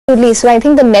So I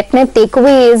think the net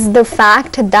takeaway is the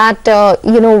fact that,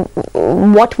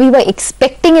 what we were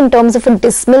expecting in terms of a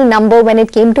dismal number when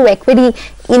it came to equity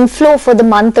inflow for the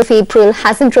month of April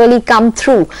hasn't really come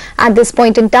through at this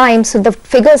point in time. So the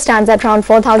figure stands at around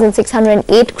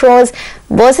 4,608 crores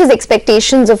versus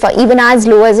expectations of even as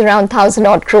low as around 1,000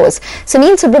 odd crores.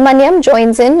 Sunil Subramaniam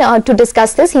joins in to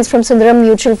discuss this. He's from Sundaram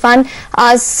Mutual Fund.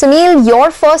 Sunil,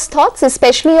 your first thoughts,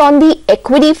 especially on the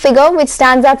equity figure, which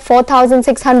stands at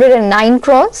 4,609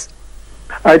 crores?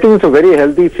 I think it's a very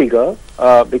healthy figure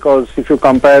because if you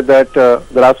compare that, the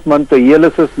last month the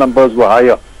ELSS numbers were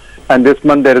higher, and this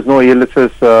month there is no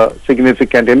ELSS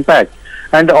significant impact.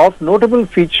 And of notable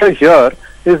feature here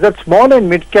is that small and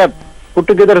mid cap put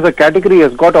together as a category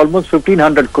has got almost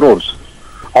 1,500 crores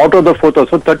out of the 4,000,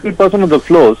 so 30% of the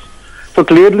flows. So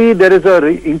clearly there is a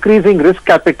increasing risk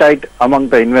appetite among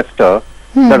the investor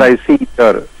that I see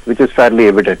here, which is fairly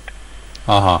evident.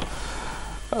 Do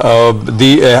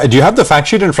you have the fact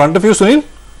sheet in front of you, Sunil?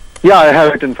 Yeah, I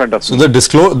have it in front of me. So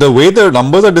the way the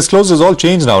numbers are disclosed is all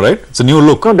changed now, right? It's a new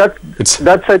look. No,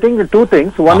 that's I think the two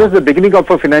things. One is the beginning of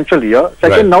a financial year.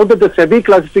 Second, now that the SEBI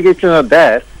classifications are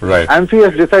there, AMFI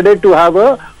has decided to have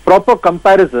a proper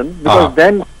comparison because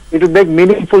then it will make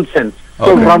meaningful sense.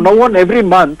 So from now on, every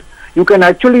month, you can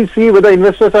actually see whether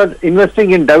investors are investing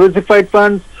in diversified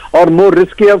funds or more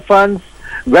riskier funds,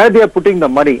 where they are putting the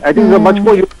money. I think it's a much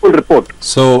more useful report.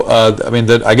 So, I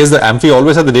guess the AMFI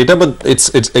always had the data, but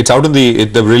it's out in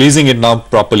they're releasing it now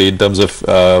properly in terms of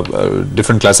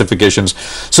different classifications.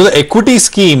 So the equity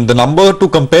scheme, the number to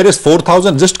compare is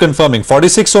 4,000, just confirming,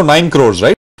 4609 crores,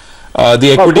 right?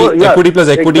 The equity plus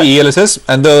equity ELSS,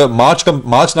 and the March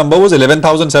number was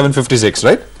 11,756,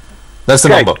 right? That's the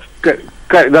number. Correct.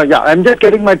 Yeah, I'm just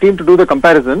getting my team to do the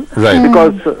comparison. Right.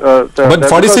 Because but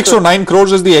 4609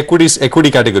 crores is the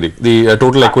equity category, the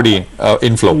total equity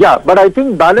inflow. Yeah, but I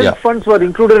think balance funds were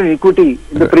included in equity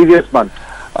in the previous month.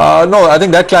 No, I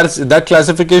think that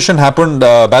classification happened.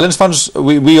 Balance funds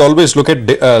we always look at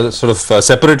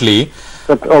separately.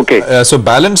 Okay. So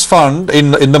balance fund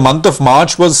in the month of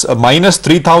March was minus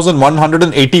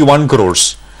 3,181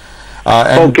 crores.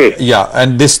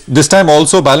 And this time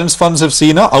also balance funds have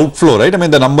seen a outflow, right? I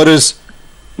mean the number is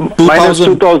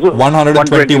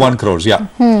 2,121 crores. Yeah.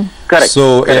 Correct.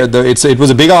 So it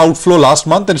was a bigger outflow last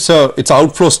month, and it's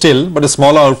outflow still, but a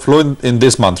smaller outflow in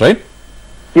this month, right?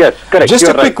 Yes, correct. Just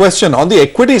a quick question on the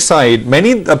equity side.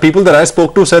 Many people that I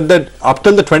spoke to said that up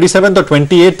till the 27th or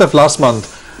 28th of last month,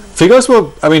 figures were,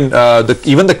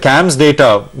 even the CAMS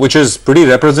data, which is pretty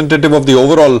representative of the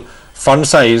overall fund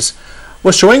size,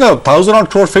 was showing a 1,000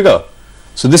 odd crore figure.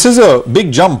 So this is a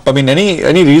big jump. I mean,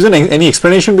 any reason, any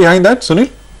explanation behind that, Sunil?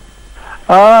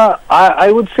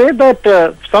 I would say that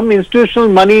some institutional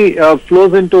money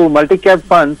flows into multi-cap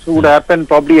funds would happen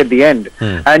probably at the end.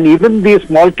 And even the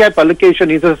small cap allocation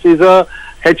is a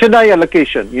HNI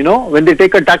allocation, when they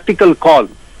take a tactical call.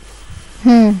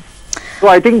 So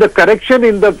I think the correction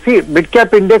in the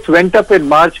mid-cap index went up in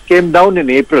March, came down in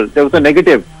April. There was a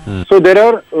negative. So there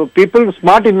are people,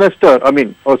 smart investor,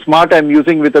 smart I'm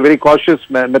using with a very cautious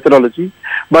methodology,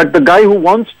 but the guy who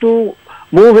wants to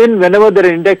move in whenever their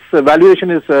index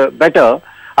valuation is better,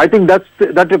 I think that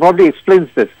probably explains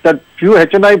this, that few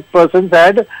HNI persons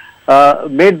had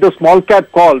made the small cap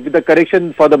call with the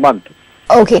correction for the month.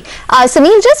 Okay.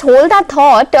 Sunil, just hold that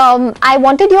thought. I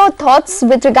wanted your thoughts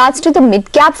with regards to the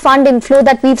mid-cap fund inflow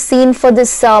that we've seen for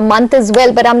this month as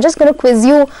well. But I'm just going to quiz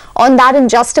you on that in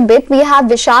just a bit. We have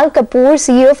Vishal Kapoor,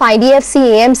 CEO of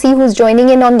IDFC AMC, who's joining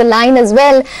in on the line as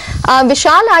well.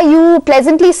 Vishal, are you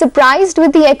pleasantly surprised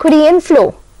with the equity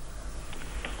inflow?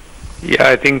 Yeah,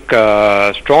 I think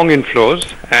strong inflows,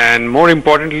 and more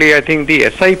importantly, I think the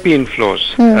SIP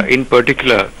inflows in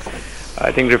particular,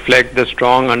 I think reflect the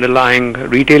strong underlying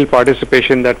retail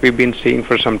participation that we've been seeing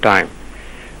for some time.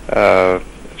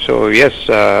 So yes,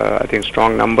 I think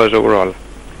strong numbers overall.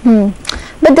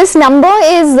 But this number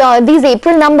is, these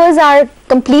April numbers are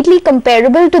completely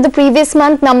comparable to the previous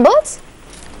month numbers?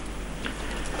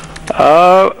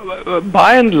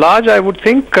 By and large, I would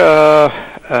think,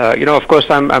 of course,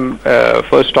 I'm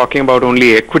first talking about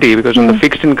only equity, because on the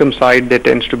fixed income side, there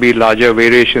tends to be larger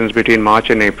variations between March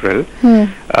and April.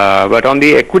 But on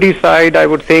the equity side, I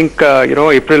would think,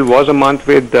 April was a month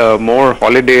with more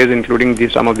holidays, including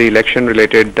some of the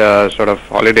election-related sort of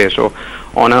holidays. So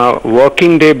on a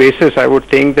working day basis, I would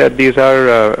think that these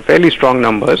are fairly strong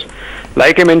numbers.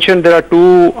 Like I mentioned, there are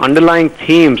two underlying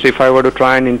themes, if I were to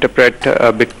try and interpret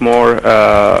a bit more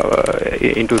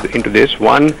into this.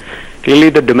 One, clearly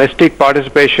the domestic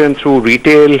participation through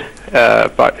retail,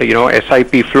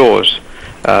 SIP flows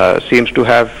seems to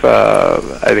have,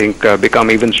 I think, become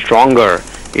even stronger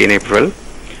in April.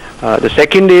 The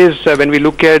second is when we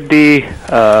look at the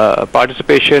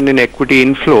participation in equity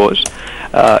inflows,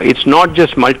 it's not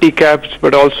just multi-caps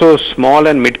but also small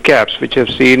and mid-caps which have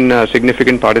seen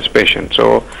significant participation.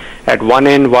 So at one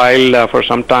end, while for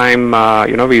some time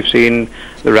we've seen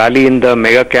the rally in the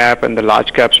mega cap and the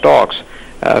large cap stocks,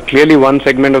 clearly one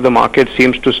segment of the market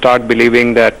seems to start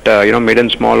believing that mid and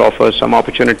small offers some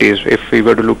opportunities if we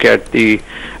were to look at the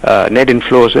net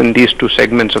inflows in these two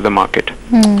segments of the market.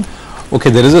 Okay,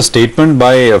 there is a statement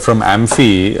by from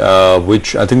AMFI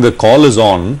which I think the call is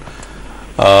on,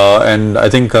 and I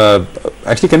think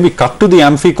actually can we cut to the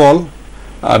AMFI call?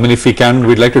 I mean, if we can,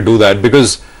 we'd like to do that,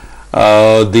 because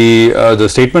the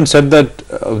statement said that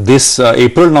this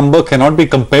April number cannot be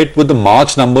compared with the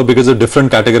March number because of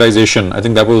different categorization. I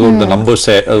think that was what the number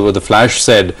said, what the flash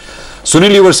said.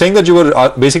 Sunil, you were saying that you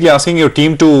were basically asking your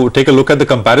team to take a look at the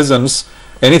comparisons.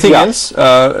 Anything else?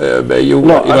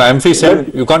 AMFI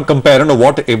said you can't compare. I don't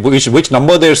know which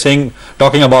number they're saying,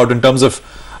 talking about in terms of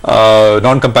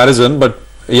non-comparison, but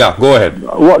yeah, go ahead.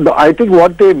 I think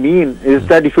what they mean is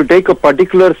that if you take a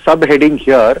particular subheading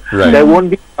here, there won't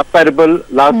be comparable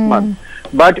last month.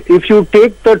 But if you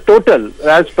take the total,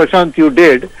 as Prashant you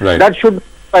did, that should be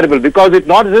comparable, because it's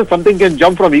not as if something can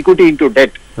jump from equity into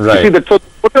debt. You see, the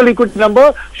total equity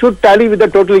number should tally with the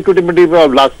total equity number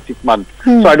of last 6 months.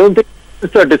 So I don't think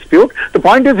it's a dispute. The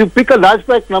point is, you pick a large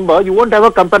cap number, you won't have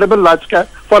a comparable large cap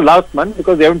for last month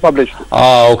because they haven't published it.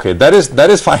 Okay, that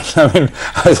is fine. I mean,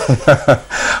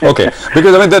 okay,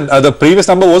 because I mean the previous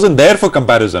number wasn't there for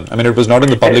comparison. I mean, it was not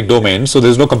in the public domain, so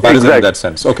there's no comparison in that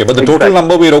sense. Okay, but the total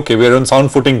number, we're okay. We're on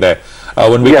sound footing there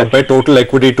when we compare total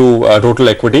equity to total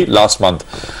equity last month.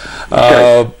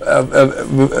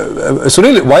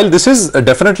 Sunil, while this is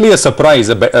definitely a surprise,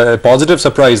 a positive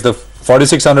surprise, the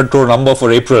 4,600 crore number for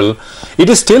April, it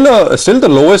is still the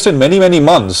lowest in many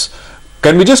months.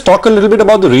 Can we just talk a little bit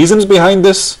about the reasons behind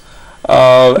this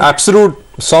absolute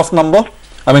soft number?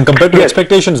 I mean, compared to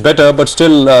expectations, better, but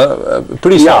still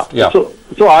pretty soft.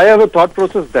 So I have a thought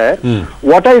process there.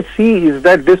 What I see is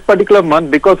that this particular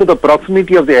month, because of the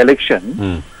proximity of the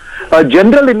election, a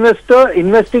general investor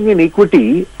investing in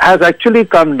equity has actually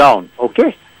come down.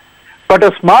 Okay, but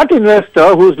a smart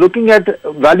investor who is looking at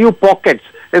value pockets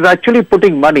is actually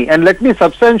putting money. And let me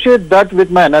substantiate that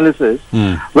with my analysis,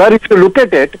 where if you look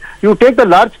at it, you take the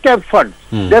large cap funds,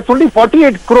 that's only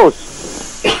 48 crores.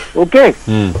 Okay,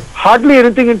 hardly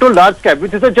anything into large cap,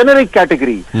 which is a generic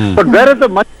category. But where is the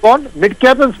money gone? Mid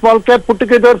cap and small cap put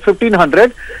together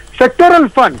 1,500. Sectoral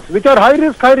funds, which are high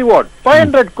risk, high reward,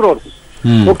 500 crores.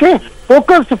 Okay,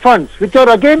 focused funds, which are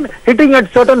again hitting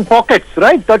at certain pockets,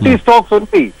 right? 30 stocks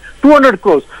only, 200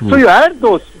 crores. So you add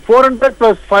those 400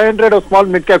 plus 500 of small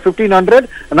mid cap, 1,500,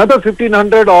 another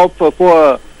 1,500 of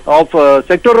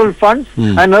sectoral funds,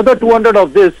 another 200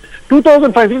 of this.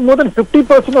 2005, more than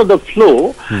 50% of the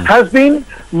flow has been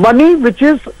money which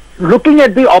is looking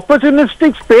at the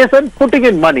opportunistic space and putting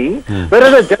in money,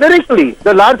 whereas generically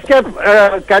the large cap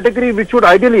category, which would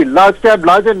ideally large cap,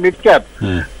 large and mid cap,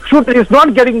 is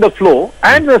not getting the flow,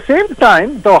 and at the same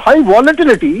time the high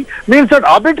volatility means that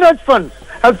arbitrage funds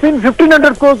have seen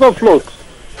 1,500 crores of flows.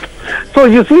 So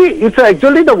you see, it's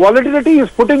actually the volatility is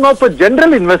putting off a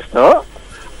general investor,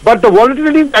 but the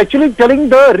volatility is actually telling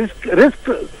the risk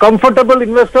comfortable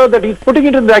investor that he's putting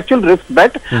it in the actual risk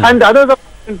bet, and the others are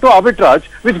into arbitrage,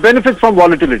 which benefits from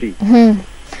volatility.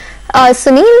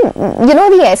 Sunil,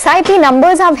 the SIP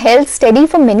numbers have held steady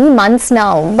for many months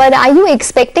now, but are you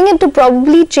expecting it to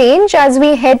probably change as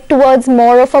we head towards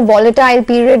more of a volatile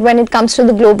period when it comes to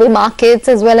the global markets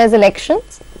as well as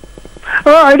elections?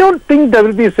 I don't think there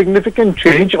will be a significant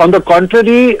change. On the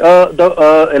contrary,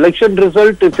 the election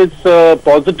result, if it's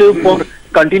positive for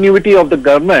continuity of the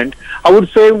government, I would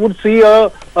say would see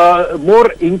a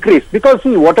more increase, because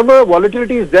see, whatever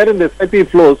volatility is there in the SIP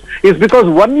flows is because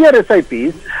 1 year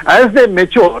SIPs, as they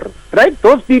mature, right,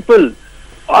 those people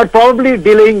are probably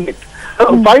delaying it.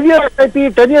 5 year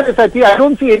SIP, 10 year SIP, I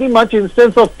don't see any much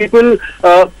instance of people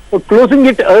closing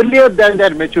it earlier than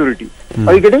their maturity.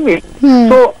 Are you getting me?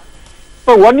 So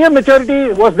 1 year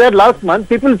maturity was there last month.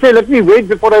 People say, let me wait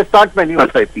before I start my new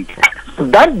SIP. So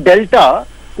that delta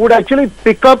would actually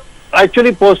pick up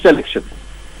post-election.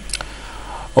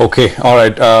 Okay, all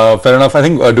right, fair enough. I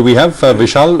think, do we have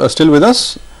Vishal still with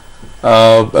us?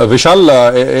 Vishal,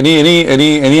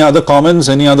 any other comments,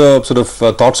 any other sort of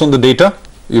thoughts on the data?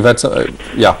 You've had some,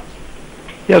 yeah.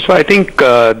 Yeah, so I think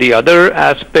the other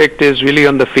aspect is really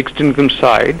on the fixed income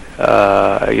side,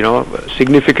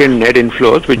 significant net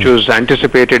inflows, which was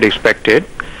anticipated, expected.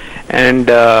 And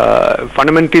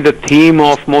fundamentally, the theme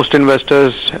of most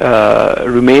investors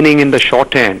remaining in the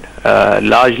short end,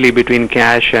 largely between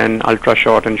cash and ultra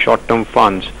short and short-term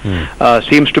funds,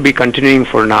 seems to be continuing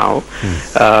for now.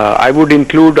 I would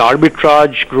include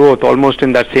arbitrage growth almost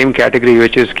in that same category,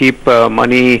 which is keep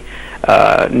money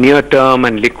near term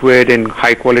and liquid in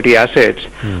high quality assets,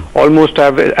 almost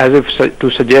as if to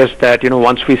suggest that, you know,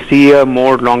 once we see a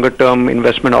more longer term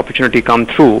investment opportunity come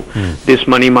through, this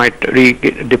money might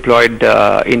get deployed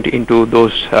into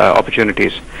those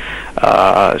opportunities.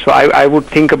 So I would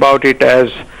think about it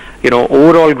as, you know,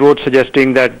 overall growth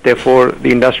suggesting that therefore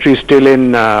the industry is still in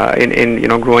you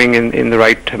know, growing in the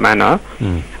right manner.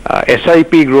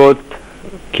 SIP growth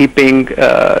keeping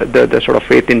the sort of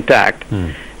faith intact.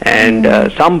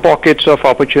 And some pockets of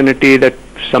opportunity that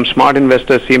some smart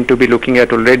investors seem to be looking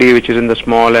at already, which is in the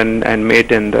small and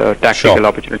mid and the tactical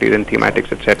opportunities and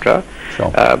thematics, etc.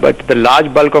 But the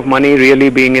large bulk of money really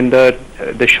being in the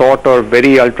short or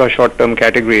very ultra short term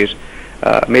categories,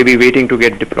 maybe waiting to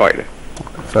get deployed.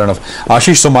 Fair enough.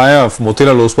 Ashish Somaya of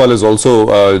Motilal Oswal is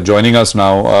also joining us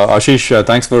now. Ashish,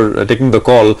 thanks for taking the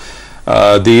call.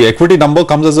 The equity number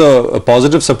comes as a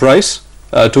positive surprise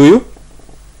to you?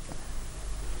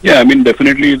 Yeah, I mean,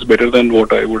 definitely it's better than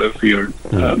what I would have feared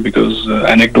because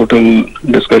anecdotal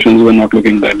discussions were not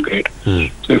looking that great.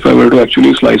 So if I were to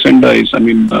actually slice and dice, I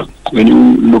mean, when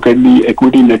you look at the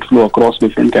equity net flow across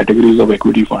different categories of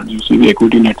equity funds, you see the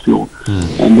equity net flow,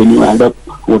 and then you add up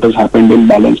what has happened in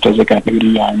balanced as a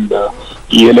category and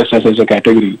ELSS as a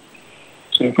category.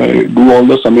 So if I do all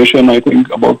the summation, I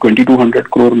think about 2200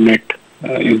 crore net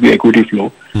is the equity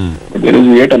flow. But there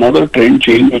is yet another trend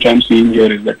change which I'm seeing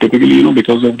here is that typically, you know,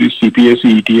 because of these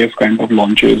CPSE ETF kind of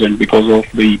launches and because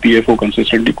of the EPFO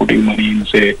consistently putting money in,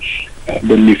 say,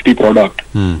 the Nifty product,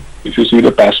 if you see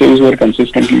the passives were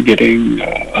consistently getting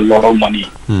a lot of money.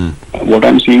 What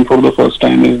I'm seeing for the first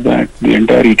time is that the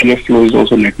entire ETF flow is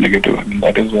also net negative. I mean,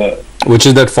 that is which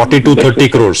is that 40 to 30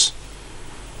 crores?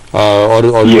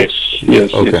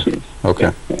 Yes. Okay.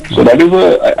 Okay. Yeah. So that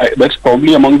is that's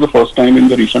probably among the first time in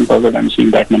the recent past that I'm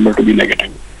seeing that number to be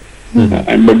negative.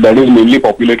 But that is mainly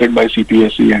populated by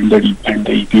CPSE and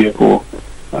the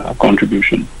EPFO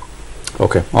contribution.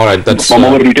 Okay. All right. That's from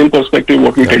our retail perspective,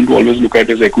 what we tend to always look at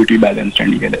is equity balanced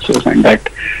and ELSS, and that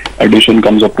addition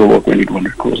comes up to about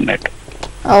 2200 crores net.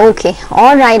 Okay.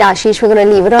 All right, Ashish, we're going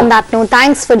to leave it on that note.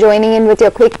 Thanks for joining in with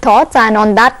your quick thoughts. And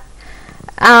on that,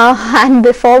 and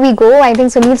before we go, I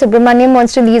think Sunil Subramaniam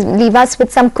wants to leave us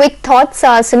with some quick thoughts.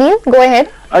 Sunil, go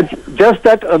ahead. Just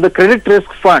that the credit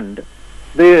risk fund,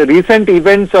 the recent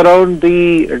events around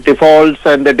the defaults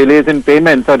and the delays in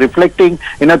payments are reflecting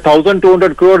in a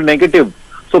 1,200 crore negative.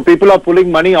 So people are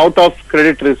pulling money out of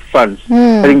credit risk funds.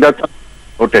 I think that's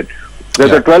noted.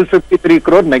 There's a 1253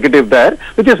 crore negative there,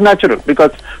 which is natural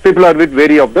because people are a bit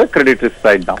wary of the credit risk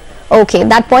side now. Okay,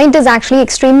 that point is actually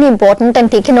extremely important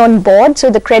and taken on board. So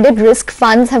the credit risk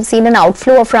funds have seen an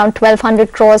outflow of around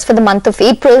 1,200 crores for the month of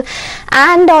April.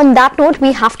 And on that note,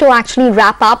 we have to actually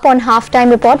wrap up on halftime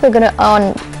report. We're going to,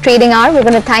 on trading hour, we're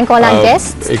going to thank all our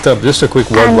guests. Ekta, just a quick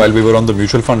word while we were on the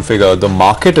mutual fund figure. The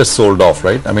market has sold off,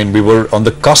 right? I mean, we were on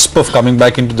the cusp of coming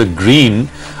back into the green.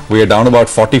 We are down about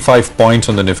 45 points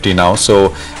on the Nifty now.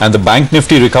 So, and the Bank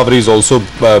Nifty recovery is also,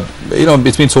 you know,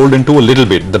 it's been sold into a little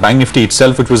bit. The Bank Nifty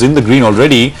itself, which was in the green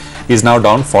already, is now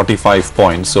down 45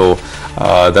 points. So,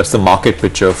 that's the market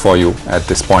picture for you at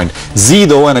this point. Z,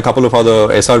 though, and a couple of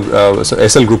other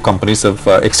SL group companies have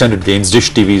extended gains.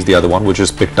 Dish TV is the other one, which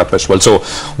has picked up as well. So,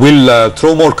 we'll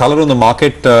throw more color on the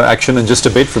market action in just a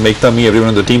bit. From Ekta, me, everyone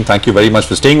on the team, thank you very much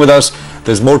for staying with us.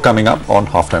 There's more coming up on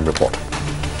Halftime Report.